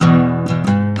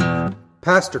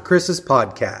Pastor Chris's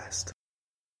podcast.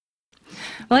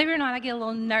 Believe it or not, I get a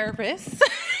little nervous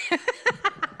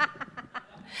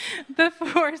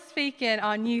before speaking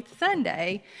on Youth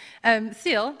Sunday,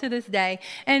 still to this day.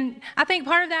 And I think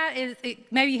part of that is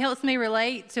it maybe helps me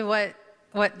relate to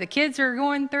what the kids are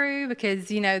going through,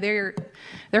 because, you know, they're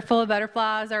full of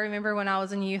butterflies. I remember when I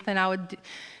was in youth and I would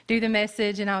do the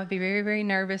message and I would be very, very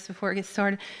nervous before it gets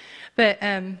started. But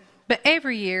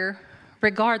every year,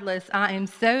 regardless, I am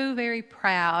so very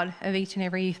proud of each and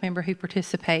every youth member who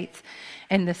participates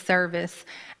in the service.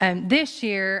 This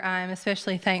year, I'm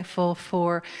especially thankful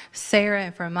for Sarah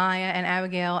and for Maya and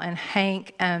Abigail and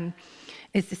Hank.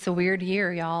 It's a weird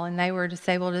year, y'all, and they were just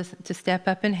able to step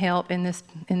up and help in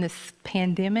this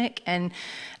pandemic. And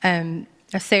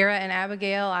Sarah and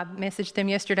Abigail, I messaged them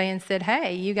yesterday and said,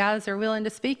 hey, you guys are willing to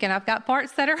speak, and I've got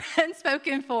parts that are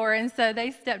unspoken for. And so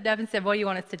they stepped up and said, what do you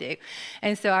want us to do?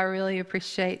 And so I really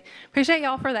appreciate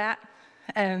y'all for that.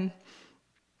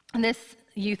 This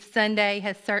Youth Sunday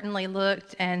has certainly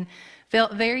looked and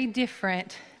felt very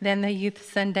different than the Youth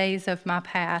Sundays of my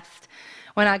past.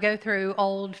 When I go through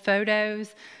old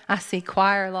photos, I see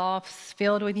choir lofts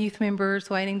filled with youth members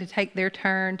waiting to take their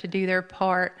turn to do their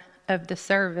part of the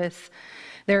service.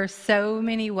 There are so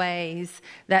many ways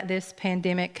that this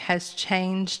pandemic has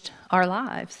changed our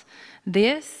lives.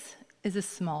 This is a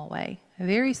small way, a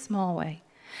very small way.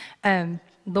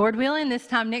 Lord willing, this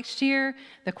time next year,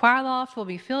 the choir loft will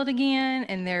be filled again,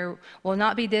 and there will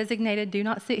not be designated "do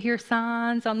not sit here"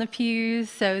 signs on the pews,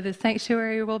 so the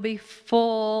sanctuary will be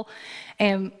full.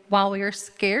 And while we are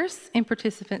scarce in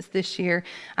participants this year,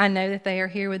 I know that they are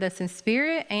here with us in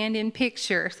spirit and in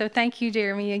picture. So thank you,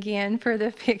 Jeremy, again for the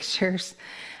pictures.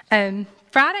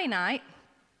 Friday night,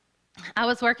 I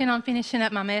was working on finishing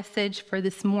up my message for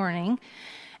this morning.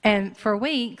 And for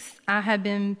weeks, I have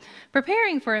been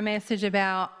preparing for a message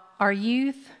about our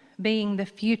youth being the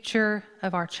future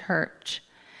of our church.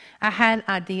 I had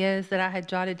ideas that I had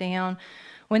jotted down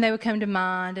when they would come to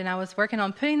mind, and I was working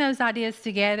on putting those ideas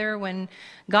together when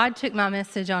God took my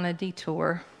message on a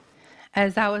detour.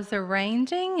 As I was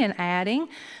arranging and adding,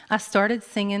 I started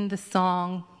singing the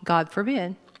song, God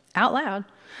Forbid, out loud.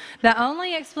 The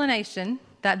only explanation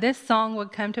that this song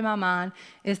would come to my mind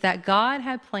is that God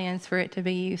had plans for it to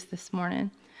be used this morning.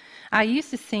 I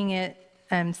used to sing it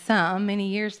many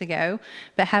years ago,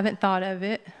 but haven't thought of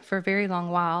it for a very long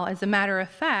while. As a matter of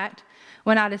fact,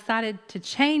 when I decided to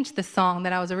change the song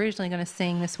that I was originally going to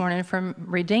sing this morning from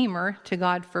Redeemer to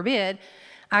God Forbid,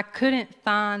 I couldn't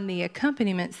find the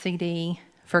accompaniment CD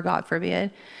for God Forbid.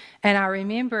 And I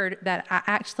remembered that I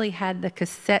actually had the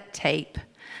cassette tape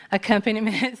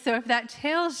accompaniment. So if that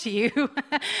tells you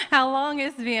how long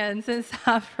it's been since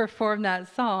I've performed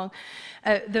that song,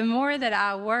 the more that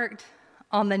I worked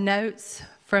on the notes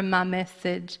from my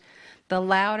message, the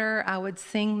louder I would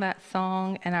sing that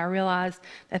song, and I realized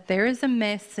that there is a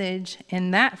message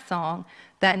in that song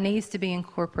that needs to be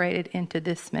incorporated into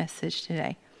this message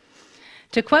today.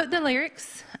 To quote the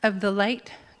lyrics of the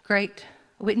late, great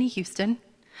Whitney Houston,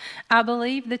 I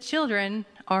believe the children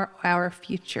are our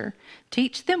future.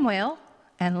 Teach them well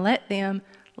and let them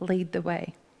lead the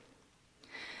way.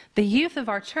 The youth of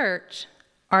our church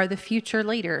are the future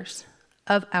leaders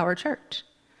of our church.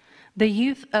 The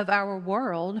youth of our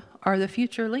world are the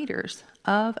future leaders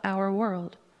of our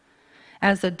world.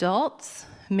 As adults,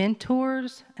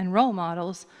 mentors, and role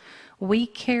models, we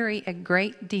carry a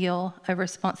great deal of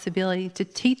responsibility to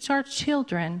teach our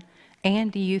children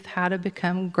and youth how to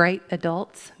become great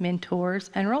adults, mentors,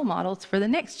 and role models for the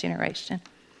next generation.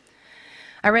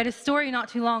 I read a story not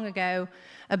too long ago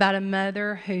about a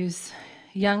mother whose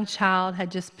young child had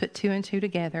just put two and two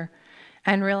together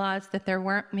and realized that there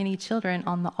weren't many children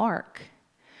on the ark.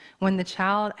 When the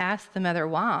child asked the mother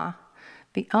why,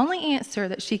 the only answer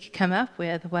that she could come up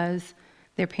with was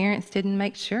their parents didn't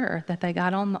make sure that they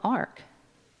got on the ark.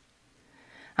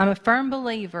 I'm a firm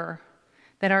believer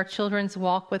that our children's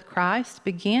walk with Christ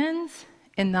begins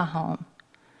in the home.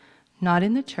 Not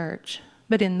in the church,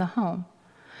 but in the home.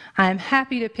 I am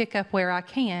happy to pick up where I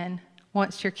can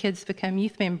once your kids become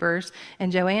youth members,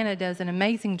 and Joanna does an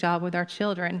amazing job with our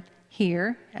children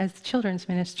here as children's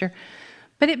minister.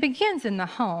 But it begins in the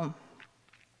home.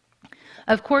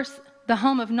 Of course, the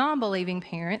home of non-believing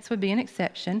parents would be an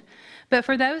exception, but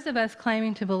for those of us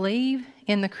claiming to believe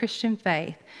in the Christian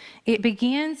faith, it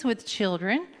begins with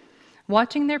children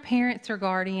watching their parents or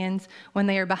guardians when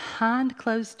they are behind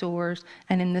closed doors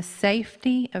and in the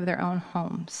safety of their own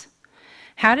homes.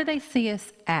 How do they see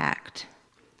us act?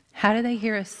 How do they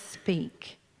hear us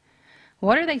speak?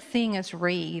 What are they seeing us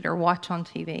read or watch on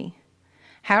TV?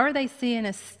 How are they seeing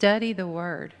us study the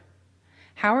Word?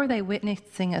 How are they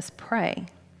witnessing us pray?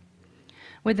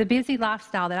 With the busy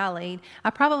lifestyle that I lead,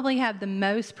 I probably have the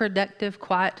most productive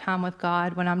quiet time with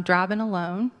God when I'm driving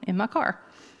alone in my car.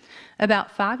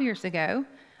 About 5 years ago,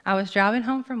 I was driving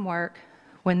home from work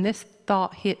when this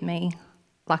thought hit me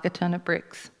like a ton of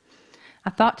bricks. I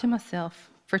thought to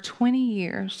myself, for 20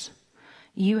 years,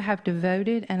 you have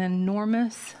devoted an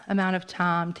enormous amount of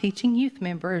time teaching youth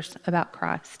members about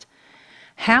Christ.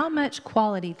 How much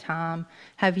quality time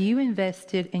have you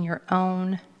invested in your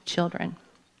own children?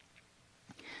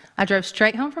 I drove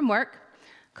straight home from work,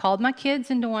 called my kids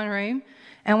into one room,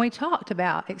 and we talked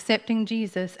about accepting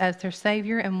Jesus as their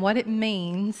Savior and what it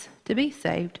means to be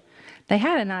saved. They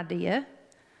had an idea.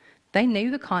 They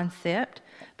knew the concept,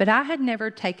 but I had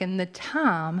never taken the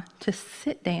time to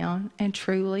sit down and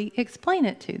truly explain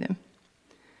it to them.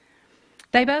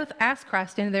 They both asked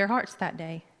Christ into their hearts that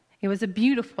day. It was a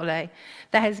beautiful day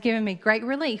that has given me great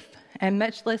relief and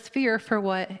much less fear for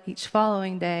what each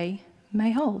following day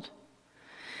may hold.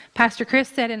 Pastor Chris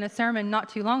said in a sermon not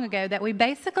too long ago that we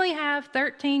basically have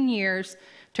 13 years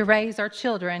to raise our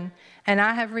children, and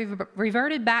I have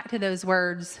reverted back to those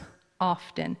words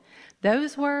often.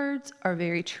 Those words are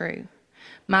very true.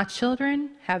 My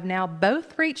children have now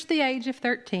both reached the age of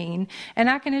 13, and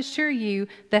I can assure you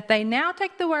that they now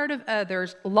take the word of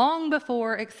others long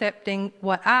before accepting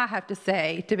what I have to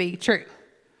say to be true.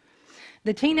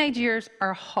 The teenage years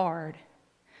are hard.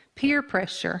 Peer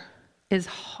pressure is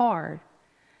hard.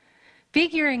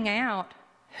 Figuring out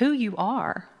who you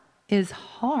are is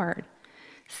hard.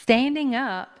 Standing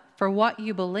up for what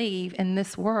you believe in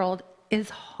this world is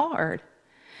hard.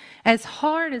 As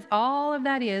hard as all of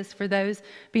that is for those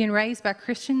being raised by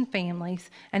Christian families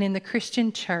and in the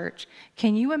Christian church,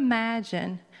 can you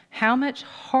imagine how much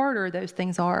harder those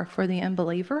things are for the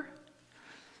unbeliever?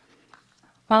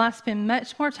 While I spend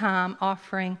much more time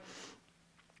offering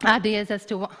ideas as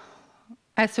to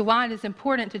why it is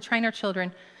important to train our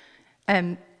children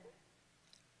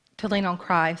to lean on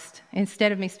Christ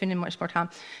instead of me spending much more time,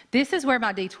 this is where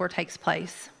my detour takes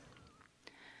place.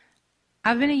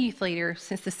 I've been a youth leader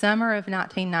since the summer of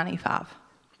 1995.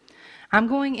 I'm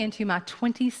going into my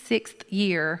 26th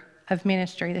year of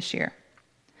ministry this year.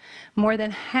 More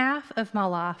than half of my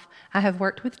life, I have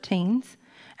worked with teens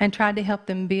and tried to help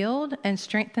them build and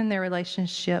strengthen their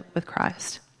relationship with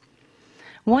Christ.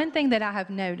 One thing that I have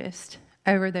noticed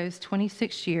over those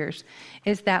 26 years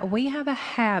is that we have a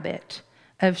habit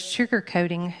of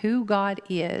sugarcoating who God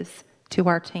is to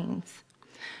our teens.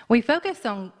 We focus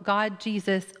on God,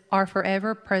 Jesus, our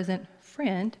forever present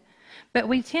friend, but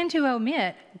we tend to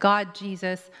omit God,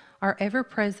 Jesus, our ever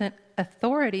present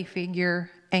authority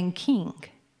figure and king.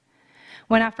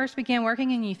 When I first began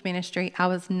working in youth ministry, I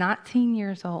was 19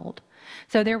 years old.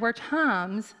 So there were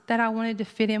times that I wanted to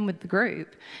fit in with the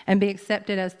group and be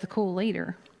accepted as the cool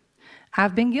leader.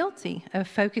 I've been guilty of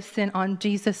focusing on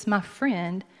Jesus, my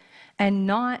friend, and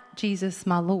not Jesus,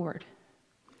 my Lord.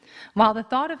 While the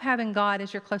thought of having God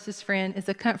as your closest friend is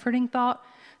a comforting thought,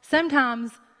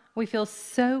 sometimes we feel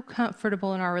so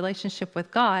comfortable in our relationship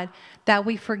with God that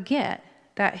we forget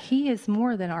that He is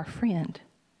more than our friend.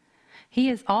 He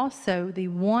is also the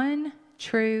one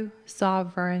true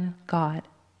sovereign God.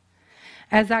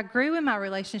 As I grew in my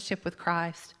relationship with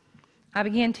Christ, I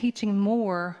began teaching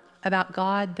more about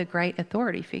God, the great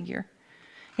authority figure.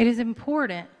 It is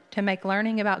important to make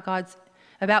learning about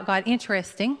God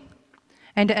interesting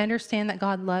and to understand that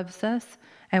God loves us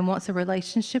and wants a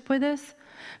relationship with us.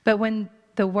 But when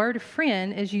the word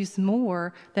friend is used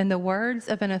more than the words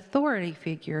of an authority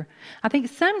figure, I think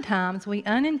sometimes we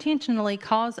unintentionally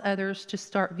cause others to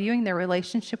start viewing their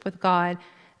relationship with God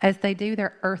as they do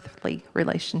their earthly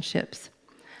relationships.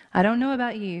 I don't know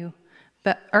about you,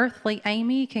 but earthly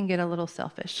Amy can get a little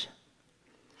selfish.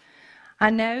 I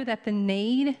know that the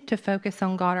need to focus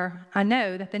on God,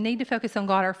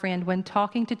 our friend, when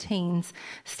talking to teens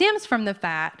stems from the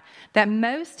fact that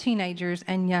most teenagers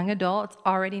and young adults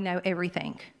already know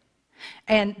everything.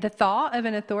 And the thought of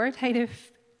an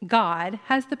authoritative God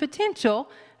has the potential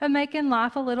of making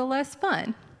life a little less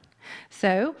fun.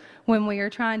 So when we are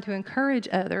trying to encourage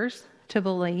others to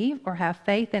believe or have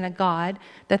faith in a God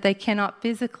that they cannot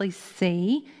physically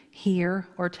see, hear,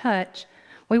 or touch,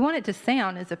 we want it to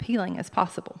sound as appealing as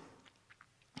possible.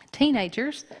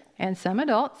 Teenagers and some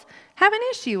adults have an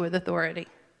issue with authority.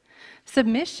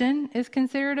 Submission is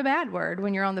considered a bad word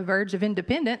when you're on the verge of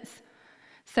independence.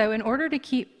 So in order to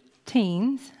keep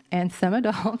teens and some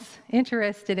adults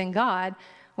interested in God,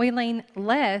 we lean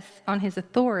less on His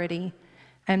authority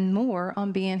and more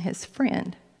on being His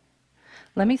friend.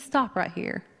 Let me stop right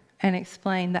here and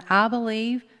explain that I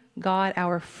believe God,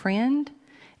 our friend,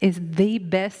 is the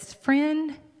best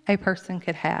friend a person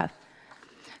could have.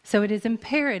 So it is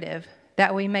imperative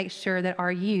that we make sure that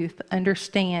our youth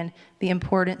understand the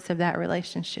importance of that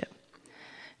relationship.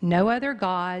 No other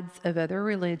gods of other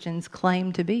religions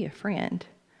claim to be a friend.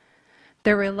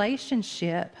 The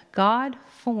relationship God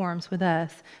forms with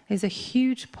us is a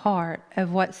huge part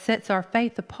of what sets our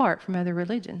faith apart from other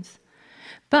religions.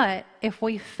 But if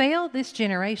we fail this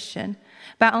generation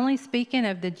by only speaking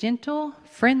of the gentle,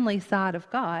 friendly side of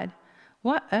God,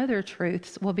 what other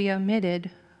truths will be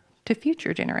omitted to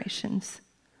future generations?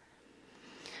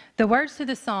 The words to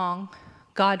the song,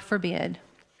 God Forbid,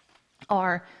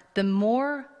 are, "The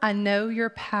more I know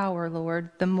your power, Lord,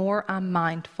 the more I'm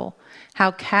mindful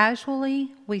how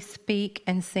casually we speak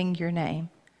and sing your name.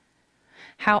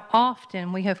 How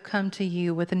often we have come to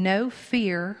you with no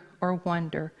fear or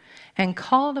wonder and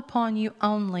called upon you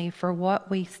only for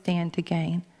what we stand to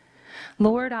gain.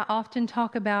 Lord, I often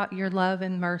talk about your love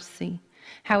and mercy,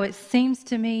 how it seems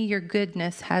to me your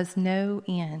goodness has no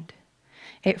end.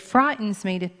 It frightens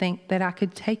me to think that I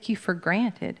could take you for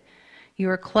granted. You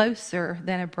are closer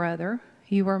than a brother.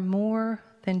 You are more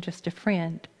than just a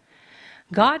friend.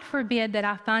 God forbid that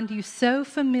I find you so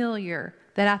familiar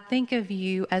that I think of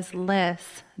you as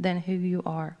less than who you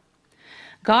are.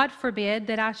 God forbid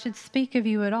that I should speak of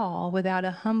you at all without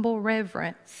a humble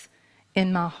reverence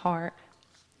in my heart."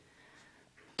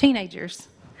 Teenagers,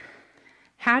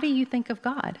 how do you think of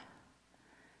God?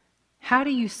 How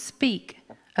do you speak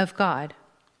of God?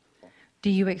 Do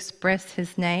you express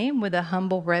his name with a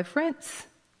humble reverence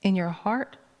in your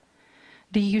heart?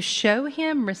 Do you show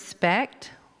him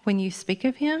respect when you speak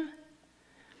of him?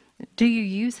 Do you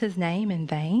use his name in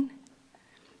vain?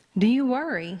 Do you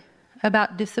worry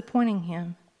about disappointing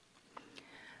him?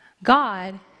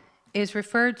 God is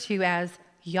referred to as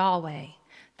Yahweh,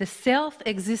 the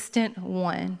self-existent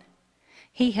one.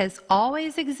 He has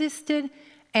always existed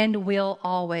and will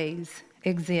always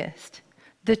exist.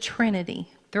 The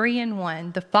Trinity, 3 in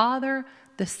 1, the Father,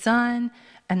 the Son,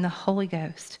 and the Holy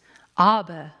Ghost.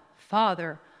 Abba,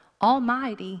 Father,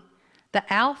 Almighty,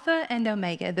 the Alpha and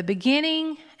Omega, the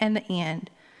beginning and the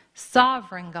end.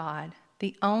 Sovereign God,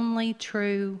 the only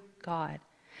true God.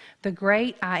 The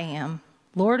great I am,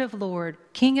 Lord of Lords,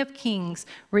 King of Kings,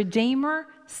 Redeemer,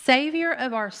 Savior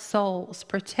of our souls,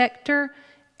 Protector,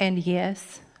 and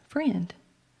yes, friend.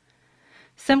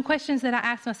 Some questions that I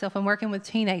ask myself when working with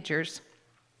teenagers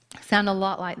sound a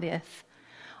lot like this.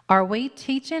 Are we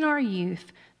teaching our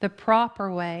youth the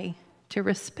proper way to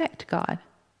respect God?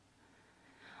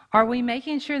 Are we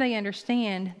making sure they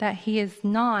understand that he is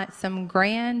not some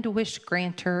grand wish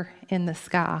granter in the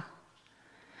sky?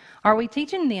 Are we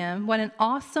teaching them what an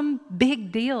awesome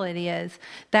big deal it is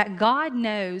that God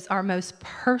knows our most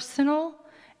personal,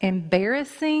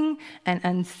 embarrassing, and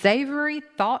unsavory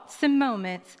thoughts and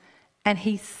moments, and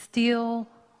he still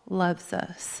loves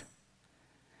us?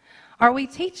 Are we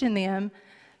teaching them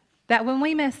that when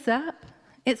we mess up,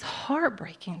 it's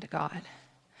heartbreaking to God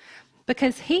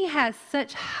because he has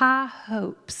such high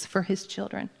hopes for his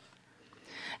children?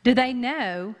 Do they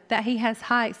know that he has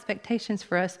high expectations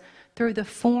for us through the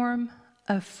form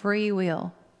of free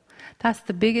will? That's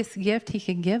the biggest gift he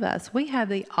could give us. We have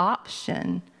the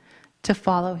option to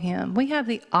follow him. We have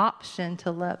the option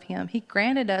to love him. He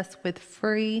granted us with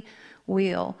free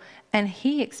will, and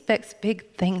he expects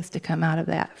big things to come out of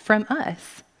that from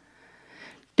us.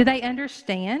 Do they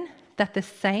understand that the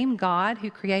same God who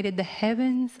created the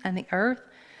heavens and the earth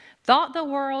thought the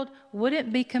world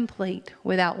wouldn't be complete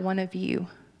without one of you?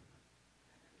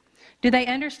 Do they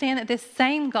understand that this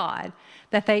same God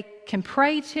that they can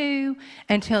pray to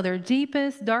and tell their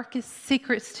deepest, darkest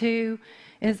secrets to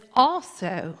is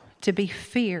also to be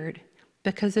feared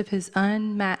because of his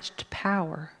unmatched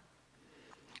power?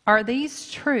 Are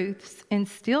these truths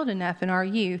instilled enough in our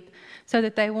youth so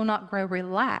that they will not grow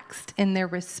relaxed in their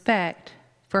respect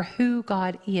for who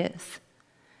God is?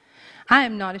 I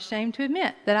am not ashamed to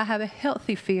admit that I have a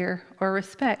healthy fear or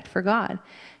respect for God.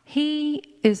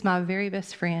 He is my very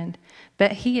best friend,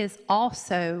 but he is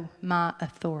also my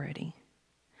authority.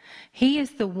 He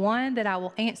is the one that I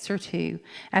will answer to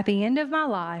at the end of my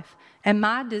life, and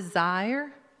my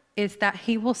desire is that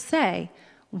he will say,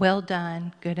 "Well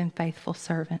done, good and faithful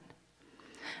servant."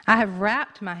 I have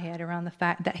wrapped my head around the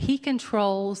fact that he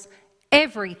controls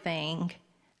everything,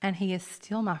 and he is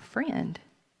still my friend.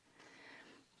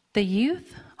 The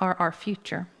youth are our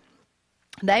future.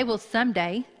 They will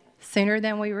someday, sooner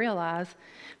than we realize,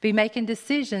 be making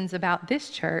decisions about this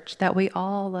church that we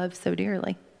all love so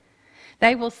dearly.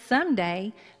 They will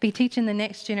someday be teaching the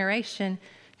next generation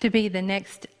to be the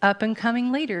next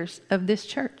up-and-coming leaders of this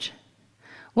church.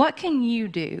 What can you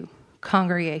do,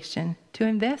 congregation, to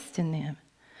invest in them?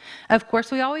 Of course,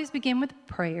 we always begin with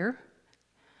prayer.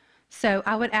 So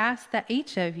I would ask that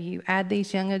each of you add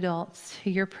these young adults to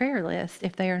your prayer list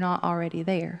if they are not already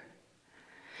there.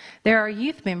 There are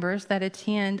youth members that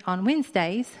attend on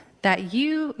Wednesdays that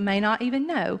you may not even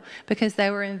know because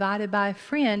they were invited by a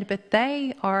friend, but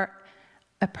they are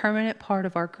a permanent part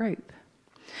of our group.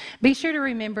 Be sure to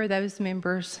remember those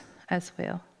members as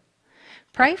well.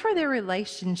 Pray for their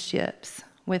relationships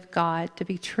with God to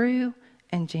be true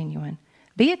and genuine.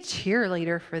 Be a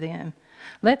cheerleader for them.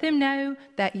 Let them know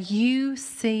that you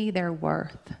see their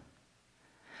worth.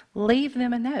 Leave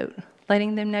them a note,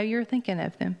 letting them know you're thinking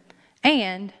of them.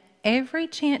 And every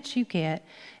chance you get,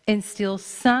 instill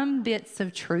some bits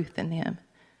of truth in them.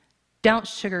 Don't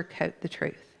sugarcoat the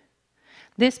truth.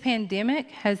 This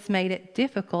pandemic has made it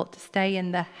difficult to stay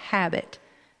in the habit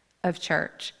of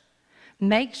church.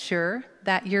 Make sure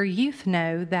that your youth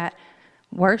know that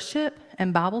worship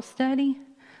and Bible study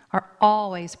are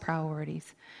always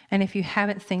priorities. And if you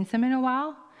haven't seen them in a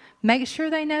while, make sure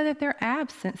they know that their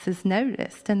absence is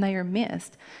noticed and they are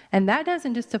missed. And that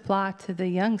doesn't just apply to the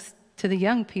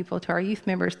young people, to our youth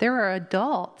members. There are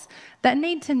adults that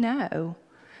need to know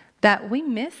that we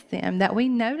miss them, that we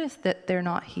notice that they're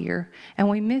not here, and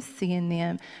we miss seeing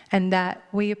them, and that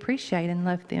we appreciate and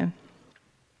love them.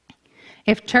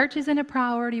 If church isn't a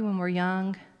priority when we're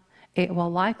young, it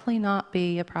will likely not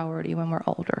be a priority when we're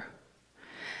older.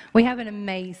 We have an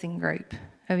amazing group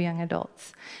of young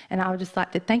adults, and I would just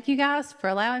like to thank you guys for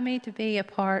allowing me to be a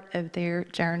part of their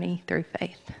journey through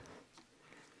faith.